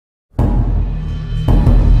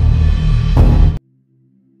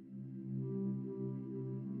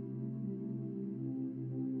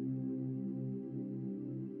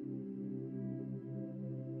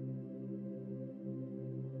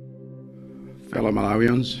Fellow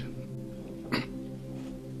Malawians,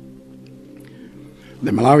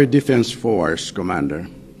 the Malawi Defense Force commander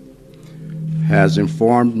has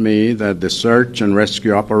informed me that the search and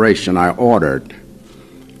rescue operation I ordered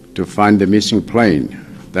to find the missing plane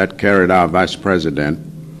that carried our Vice President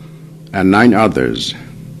and 9 others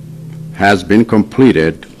has been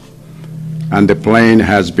completed and the plane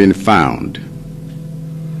has been found.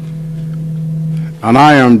 And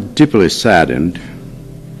I am deeply saddened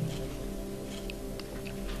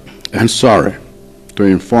and sorry to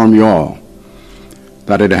inform you all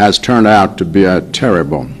that it has turned out to be a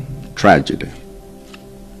terrible tragedy.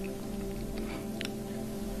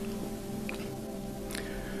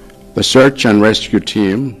 The search and rescue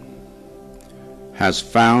team has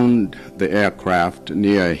found the aircraft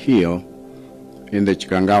near a hill in the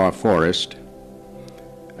Chikangawa forest,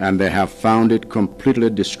 and they have found it completely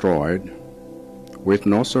destroyed with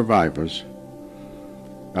no survivors,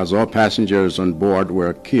 as all passengers on board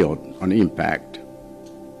were killed on impact.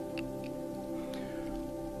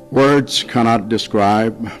 Words cannot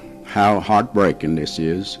describe how heartbreaking this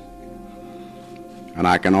is, and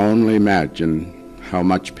I can only imagine how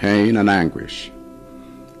much pain and anguish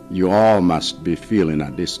you all must be feeling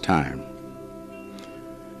at this time,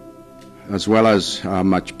 as well as how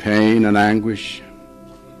much pain and anguish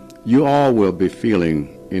you all will be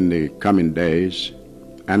feeling in the coming days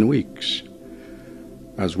and weeks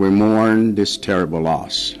as we mourn this terrible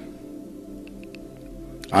loss.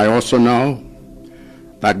 I also know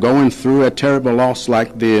that going through a terrible loss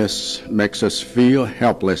like this makes us feel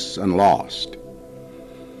helpless and lost,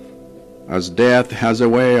 as death has a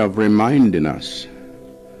way of reminding us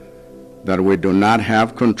that we do not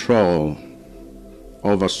have control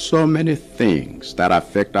over so many things that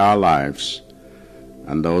affect our lives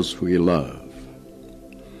and those we love.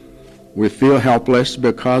 We feel helpless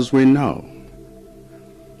because we know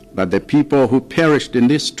that the people who perished in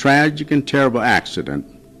this tragic and terrible accident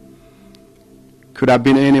could have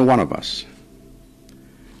been any one of us.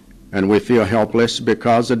 And we feel helpless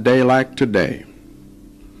because a day like today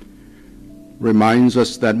reminds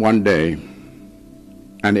us that one day,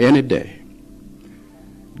 and any day,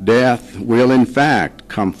 death will in fact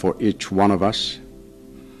come for each one of us,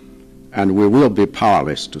 and we will be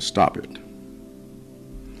powerless to stop it.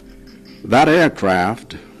 That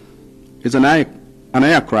aircraft is an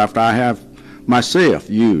aircraft I have myself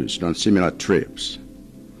used on similar trips,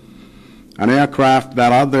 an aircraft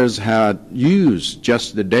that others had used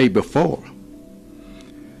just the day before,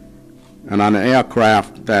 and an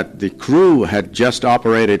aircraft that the crew had just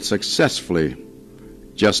operated successfully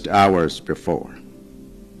just hours before.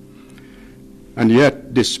 And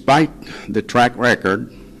yet, despite the track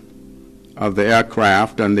record of the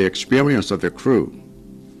aircraft and the experience of the crew,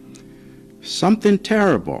 something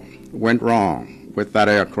terrible went wrong with that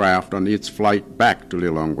aircraft on its flight back to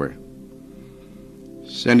Lilongwe,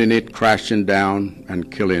 sending it crashing down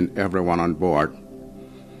and killing everyone on board,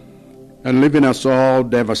 and leaving us all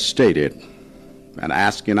devastated and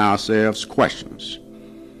asking ourselves questions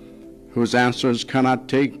whose answers cannot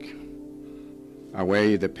take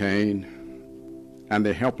away the pain and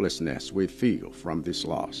the helplessness we feel from this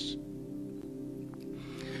loss.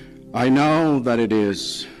 I know that it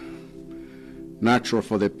is natural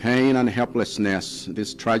for the pain and helplessness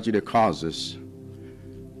this tragedy causes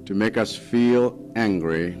to make us feel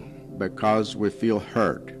angry because we feel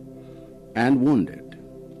hurt and wounded.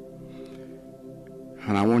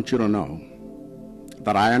 And I want you to know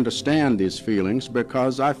that I understand these feelings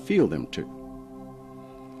because I feel them too.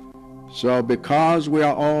 So because we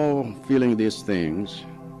are all feeling these things,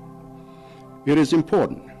 it is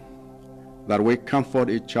important that we comfort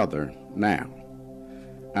each other now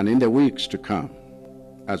and in the weeks to come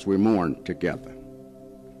as we mourn together.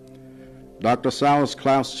 Dr. Saulos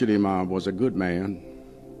Chilima was a good man,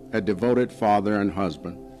 a devoted father and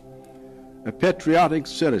husband, a patriotic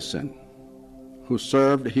citizen who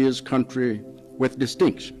served his country with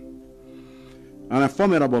distinction, and a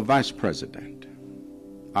formidable vice president.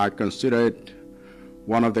 I consider it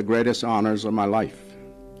one of the greatest honors of my life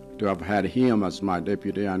to have had him as my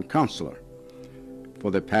deputy and counselor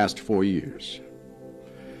for the past 4 years.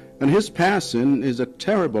 And his passing is a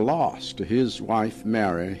terrible loss to his wife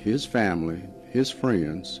Mary, his family, his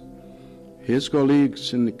friends, his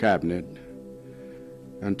colleagues in the cabinet,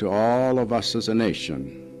 and to all of us as a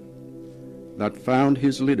nation that found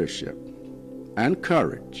his leadership and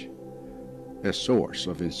courage a source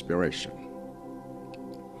of inspiration.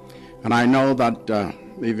 And I know that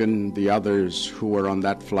even the others who were on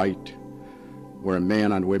that flight were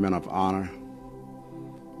men and women of honor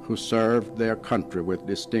who served their country with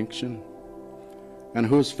distinction and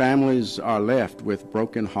whose families are left with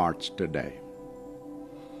broken hearts today.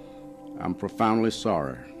 I'm profoundly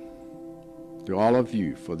sorry to all of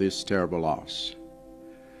you for this terrible loss.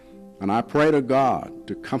 And I pray to God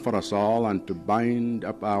to comfort us all and to bind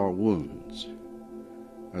up our wounds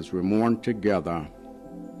as we mourn together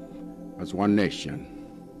as one nation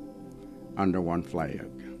under one flag.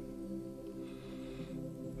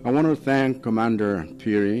 I want to thank Commander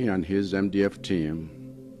Peary and his MDF team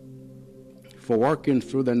for working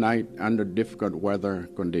through the night under difficult weather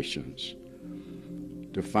conditions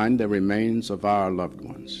to find the remains of our loved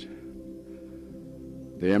ones.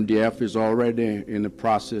 The MDF is already in the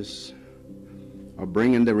process of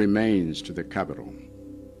bringing the remains to the Capitol.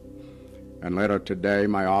 And later today,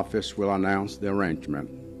 my office will announce the arrangement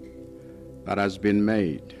that has been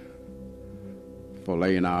made for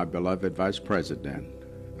laying our beloved Vice President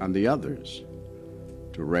and the others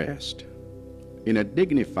to rest in a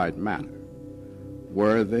dignified manner,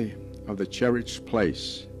 worthy of the cherished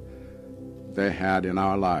place they had in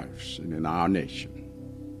our lives and in our nation.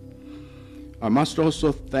 I must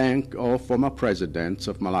also thank all former presidents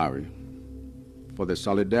of Malawi for the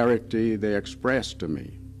solidarity they expressed to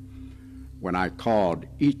me when I called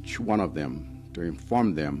each one of them to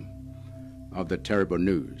inform them of the terrible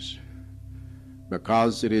news,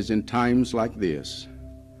 because it is in times like this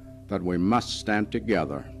that we must stand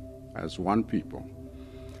together as one people.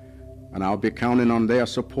 And I'll be counting on their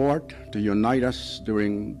support to unite us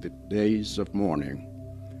during the days of mourning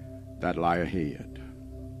that lie ahead.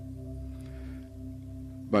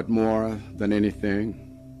 But more than anything,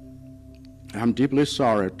 I'm deeply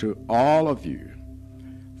sorry to all of you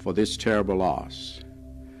for this terrible loss.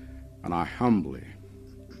 And I humbly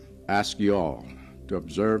ask you all to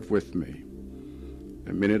observe with me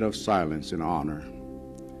a minute of silence in honor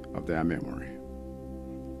of their memory.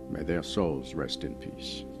 May their souls rest in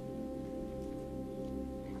peace.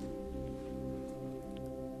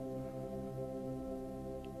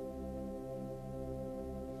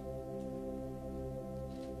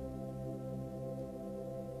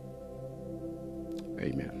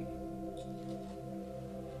 Amen.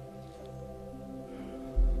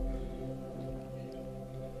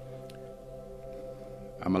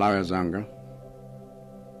 Amalawi Zanga,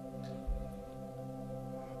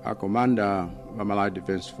 a commander wa Malawi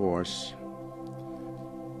Defense Force,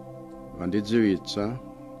 vandidziwitsa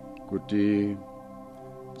kuti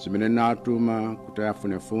zimene natuma kuti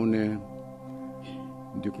afunefune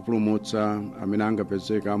ndi kupulumutsa amene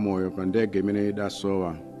angapezeka amoyo pa ndege imene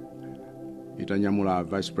idasowa itanyamula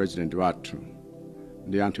Vice President wathu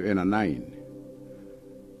ndi anthu ena 9.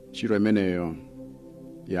 Ntchito imeneyo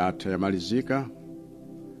yatha yamalizika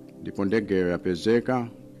ndipo ndegeyo yapezeka,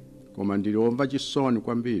 koma ndili womva chisoni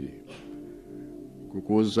kwambiri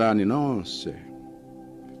kukuwuzani nonse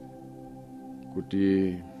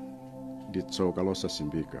kuti ndi tsoka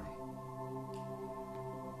losasimbika,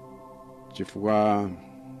 chifukwa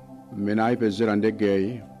mmene ayipezera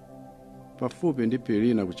ndegeyi pafupi ndi phiri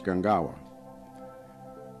lina ku Chikangawa,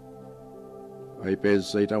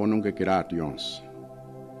 ayipeza itawonongekeratu yonse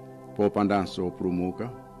popandanso opulumuka,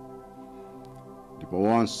 ndipo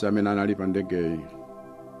wonse amene anali pa ndegeyi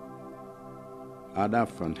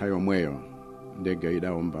adafa nthawi yomweyo ndege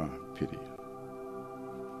idawomba phiri.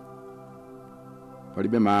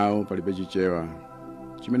 Palibe mawu, palibe chichewa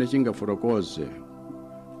chimene chingafotokoze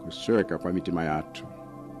kusweka kwa mitima yathu.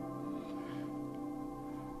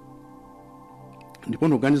 Ndipo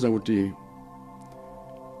ndikuganiza kuti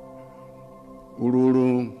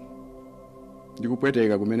ululu ndi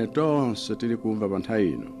kupweteka kumene tonse tili kumva pa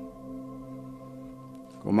nthawi ino,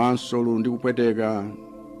 komanso ululu ndi kupweteka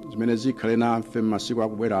zimene zikhale nafe m'masiku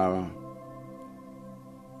akubwerawa,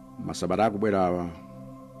 masabata akubwerawa,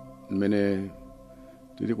 mmene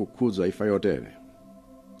tili kukhudza ifa yotere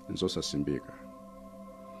nzosasimbika.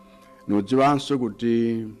 Nudziwanso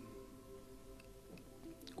kuti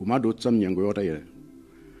kumadutsa mnyengo yotere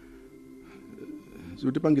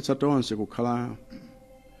zikutipangitsa tonse kukhala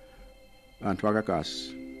anthu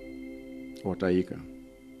akakasi otayika,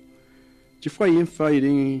 chifukwa imfa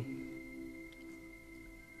ili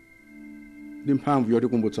ndi mphamvu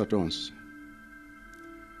yotikumbutsa tonse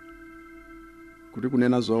kuti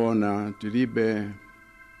kunena zoona tilibe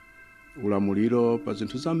ulamuliro pa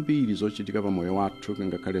zinthu zambiri zochitika pa moyo wathu,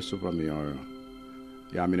 ngakhalenso pa miyoyo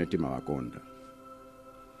ya amene timawakonda.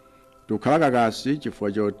 Tikukhala kakasi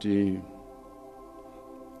chifukwa choti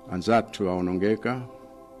anzathu awonongeka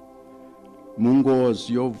mu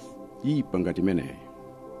ngozi yoyipa ngati imeneyi,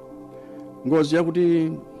 ngozi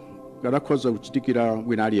yakuti kadakhoza kuchitikira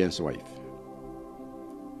wina aliyense wa ife.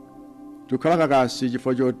 Tikukhala kakasi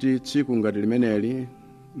chifukwa choti tsiku ngati limeneli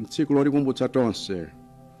tsiku lotikumbutsa tonse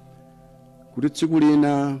kuti tsiku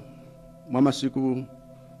lina mwa masiku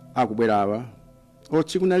akubwerawa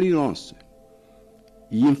tsiku lililonse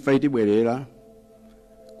imfa itibwerera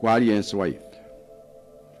kwa aliyense wa ife,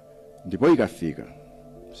 ndipo ikafika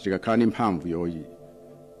sitikakhala ndi mphamvu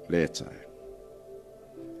yoyiletsa.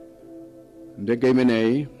 Ndege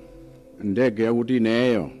imeneyi ndege yakuti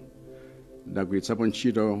ineyo ndagwiritsapo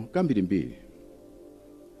ntchito kambirimbiri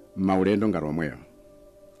m'maulendo ngati omwewa.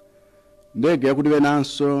 Ndege yakuti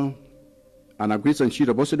wenanso anagwiritsa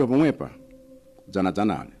ntchito posedwa pomwepa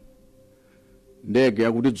dzanadzanale. Ndege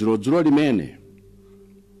yakuti dzulo limene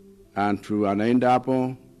anthu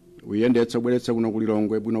anayendapo uyendetsa kubweretsa kuno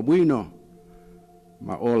kulilongwe bwinobwino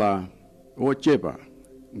maola ochepa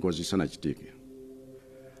ngozi isanachitike.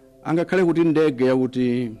 Angakhale kuti ndege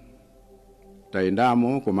yakuti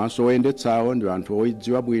tayendamo komanso oyendetsawo ndi anthu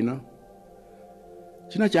oyidziwa bwino,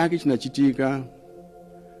 china chake chinachitika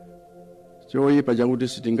choyipa chakuti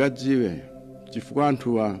sitingadziwe, chifukwa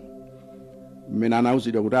anthuwa mmene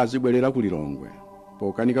anawuzidwa kuti azibwerera kulilongwe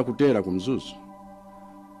pokanika kutera ku Mzuzu,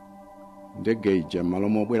 ndege ija m'malo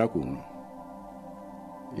mobwera kuno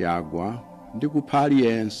yagwa ndi kupha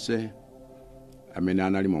aliyense amene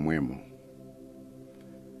anali momwemo.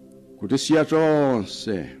 Kutisiya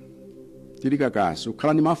tonse tili kakasi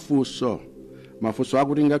kukhala ndi mafunso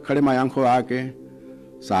akuti ngakhale mayankho ake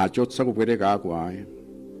sachotsa kupwetekako ayi,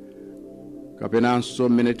 kapenanso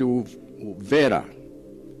mmene tikumvera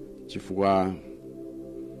chifukwa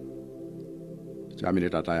cha amene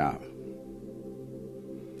tatayawa.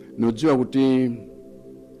 Nudziwa kuti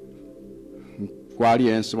kwa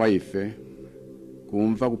aliyense wa ife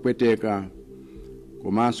kumva kupweteka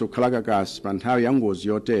komanso kukhala kakasi pa nthawi ya ngozi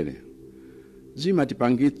yotere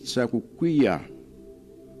zimatipangitsa kukwiya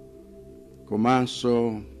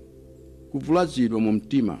komanso kuvulazidwa mu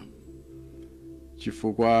mtima,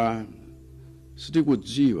 chifukwa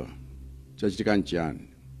sitikudziwa chachitika nchiyani.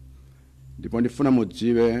 Ndipo ndifuna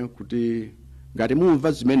mudziwe kuti ngati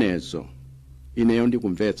mumva zimenezo ineyo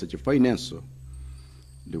ndikumvetsa, chifukwa inenso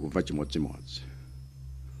ndikumva chimodzimodzi.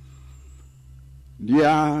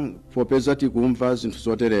 Ndiya popeza tikumva zinthu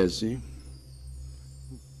zoterezi,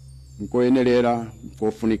 nkoyenerera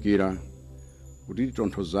nkofunikira kuti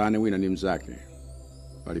titonthozane wina ndi mnzake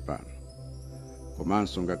pali pano,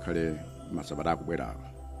 komanso ngakhale masabata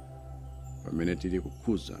akubwerawa pamene tili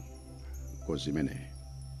kukhuza ngozi imeneyi.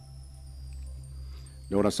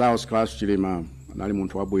 Dr. Saulos Chilima anali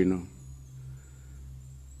munthu wabwino,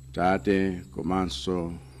 tate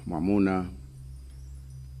komanso mwamuna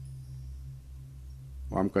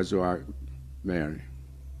wa mkazi wa Mary,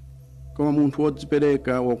 koma munthu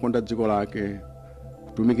wodzipereka wokonda dziko lake,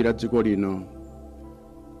 kutumikira dziko lino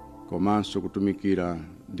komanso kutumikira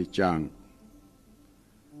ndi changu.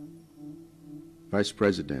 Vice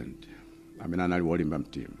President amene anali wolimba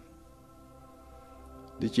mtima.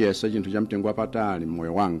 Ndichiyesa chinthu cha mtengo wapatali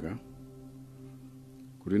mmoyo wanga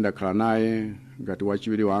kuti ndakhala naye ngati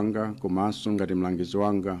wachiwiri wanga komanso ngati mlangizi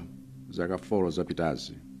wanga zaka 4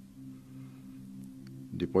 zapitazi.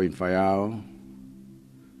 Ndipo imfa yawo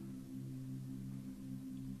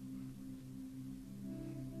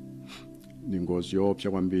ni ngozi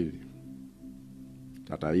yoopsa kwambiri.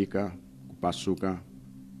 Tatayika, kupasuka,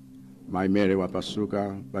 Mai Mary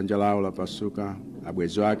wapasuka, banja lawo lapasuka,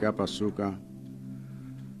 abwezi wake apasuka,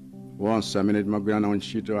 wonse amene timagwirana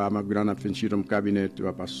ntchito amagwirana ntchito mkabineti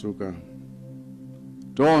wapasuka,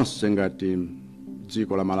 tonse ngati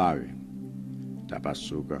dziko la Malawi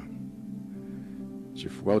tapasuka,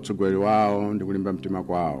 chifukwa utsogoleri wawo ndi kulimba mtima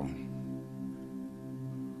kwawo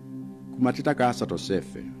kumatitakasa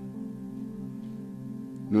tonsefe.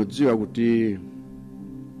 Nudziwa kuti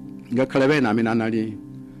ngakhale bena amene anali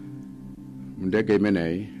mndege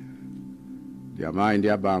imeneyi ndi amayi ndi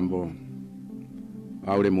abambo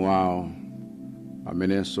aulemu wawo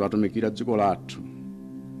amenenso atumikira dziko lathu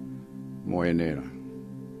moyenera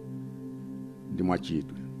ndi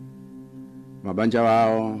mwachidwe. Mabanja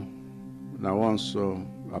wawo nawonso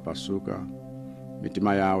apasuka,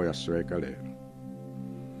 mitima yawo yasweka lero.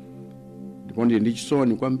 Ndipo ndili ndi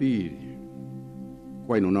chisoni kwambiri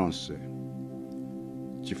kwa inu nonse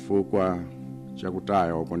chifukwa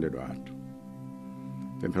chakutaya okondedwa athu.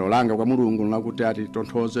 Pemphero langa kwa Mulungu lakuti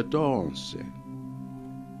atitonthoze tonse,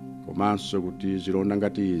 komanso kuti zilonda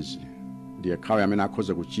ngati izi ndiye khawe amene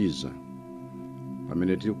akhoza kuchiza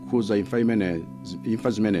pamene tikukhuza imfa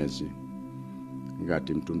zimenezi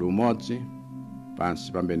ngati mtundu umodzi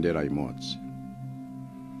pansi pa mbendera imodzi.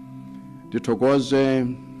 Tithokoze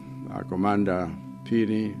akomanda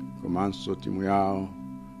Phiri komanso timu yawo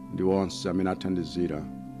ndi wonse amene athandizira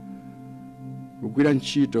kugwira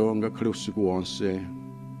ntchito ngakhale usiku wonse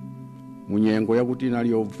munyengo yakuti inali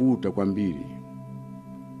yovuta kwambiri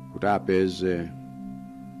kuti apeze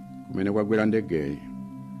kumene kwagwera ndegeyi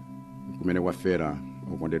kumene kwafera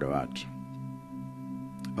okondedwa athu.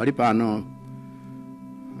 Pali pano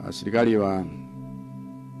asilikaliwa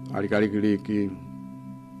ali kalikiliki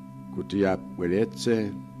kuti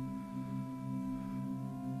abweretse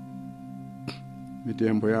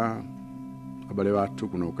mitembo ya abale wathu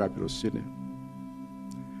kuno ku Capital City,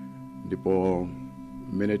 ndipo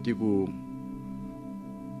mmene tikumaliza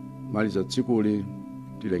tsikuli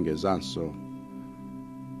tilengezanso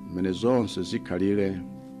mmene zonse zikhalire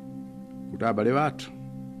kuti abale wathu,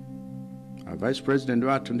 a Vice President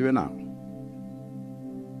wathu ndiwe nawo,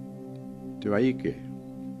 tiwayike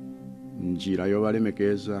njira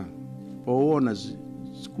yowalemekeza powona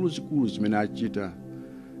zikuluzikulu zimene achita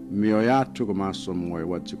miyoyo yathu komanso moyo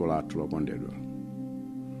wa dziko lathu lokondedwa.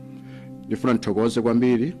 Ndifuna nthokoze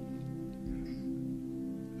kwambiri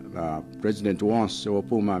President wonse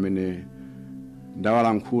wopuma amene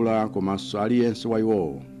ndawalankhula komanso aliyense wa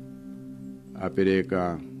iwowo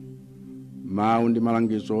apereka mawu ndi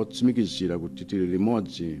malangizo otsimikizira kuti tili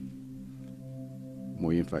limodzi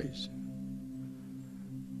mu imfa izi.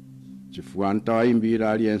 Chifukwa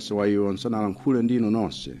ntawayimbira aliyense wa iwo nsanalankhule ndinu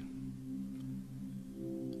nonse,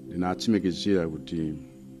 ndinatsimikizira kuti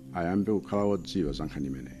ayambe kukhala wodziwa za nkhani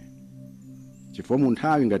imeneyi. Chifukwa mu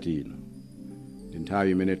nthawi ngati ino ndi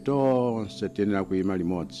nthawi imene tonse tiyenera kuyima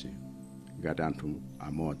limodzi ngati anthu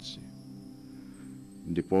amodzi,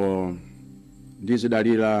 ndipo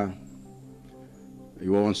ndizidalira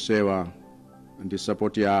iwo onsewa ndi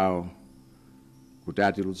sapoti yawo kuti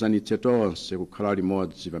atiluzanitse tonse kukhala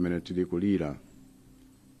limodzi pamene tili kulira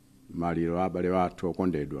maliro a abale wathu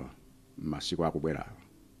okondedwa m'masiku akubwerawa.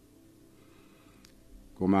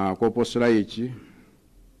 Koma koposera ichi,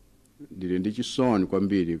 ndili ndi chisoni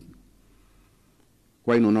kwambiri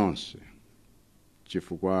kwa inu nonse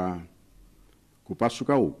chifukwa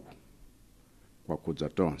kupasuka uku kwakhudza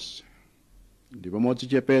tonse, ndipo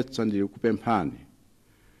modzichepetsa ndili kupemphani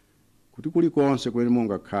kuti kulikonse kumene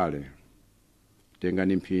mungakhale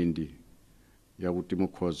tengani mphindi yakuti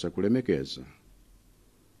mukhoza kulemekeza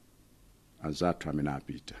anzathu amene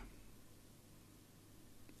apita.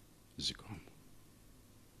 Ziko.